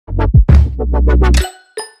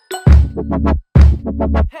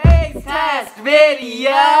best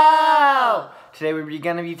video! Today we're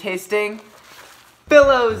gonna be tasting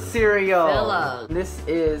Fillows Cereal. Fillows. This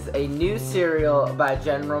is a new cereal by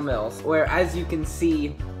General Mills, where as you can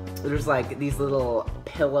see, there's like these little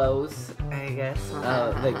pillows, I guess,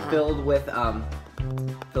 like filled with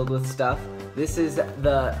stuff. This is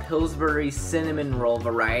the Pilsbury cinnamon roll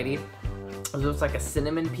variety. It looks like a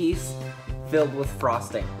cinnamon piece filled with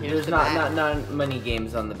frosting. There's not many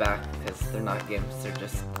games on the back because they're not games, they're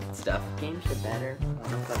just stuff. Games are better.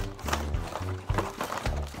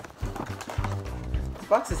 This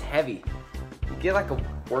box is heavy. You get like a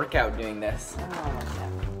workout doing this. Oh,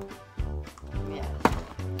 yeah.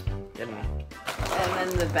 Get me. And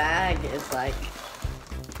then the bag is like...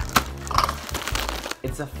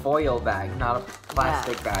 It's a foil bag, not a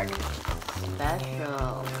plastic bag.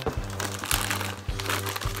 Special.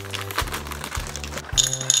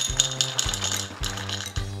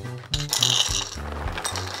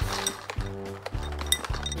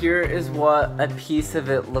 Here is what a piece of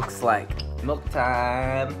it looks like. Milk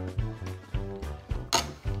time.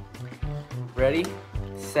 Ready,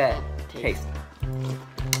 set, taste.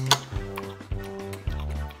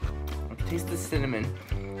 Taste the cinnamon,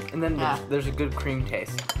 and then there's a good cream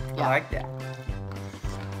taste. I like that.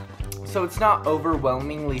 So it's not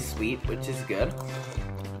overwhelmingly sweet, which is good.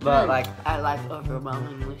 But I like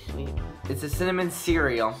overwhelmingly sweet. It's a cinnamon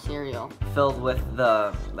cereal filled with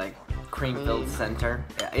the cream-filled center.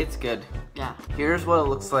 Yeah, it's good. Yeah. Here's what it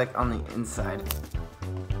looks like on the inside.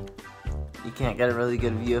 You can't get a really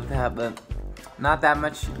good view of that, but not that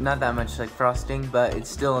much like frosting, but it's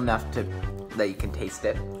still enough that you can taste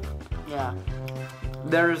it. Yeah.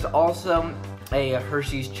 There's also a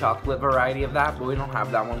Hershey's chocolate variety of that, but we don't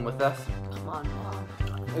have that one with us. Come on,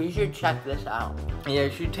 Mom. You should check this out. Yeah,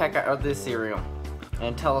 you should check out this cereal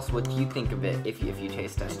and tell us what you think of it if you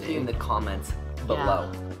taste it in the comments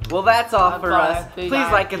below. Yeah. Well, that's all for us. Please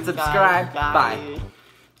like and subscribe. Bye.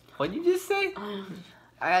 What'd you just say?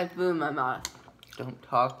 I got food in my mouth. Don't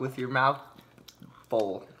talk with your mouth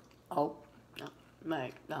full. Oh, no,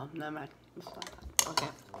 never mind. Okay.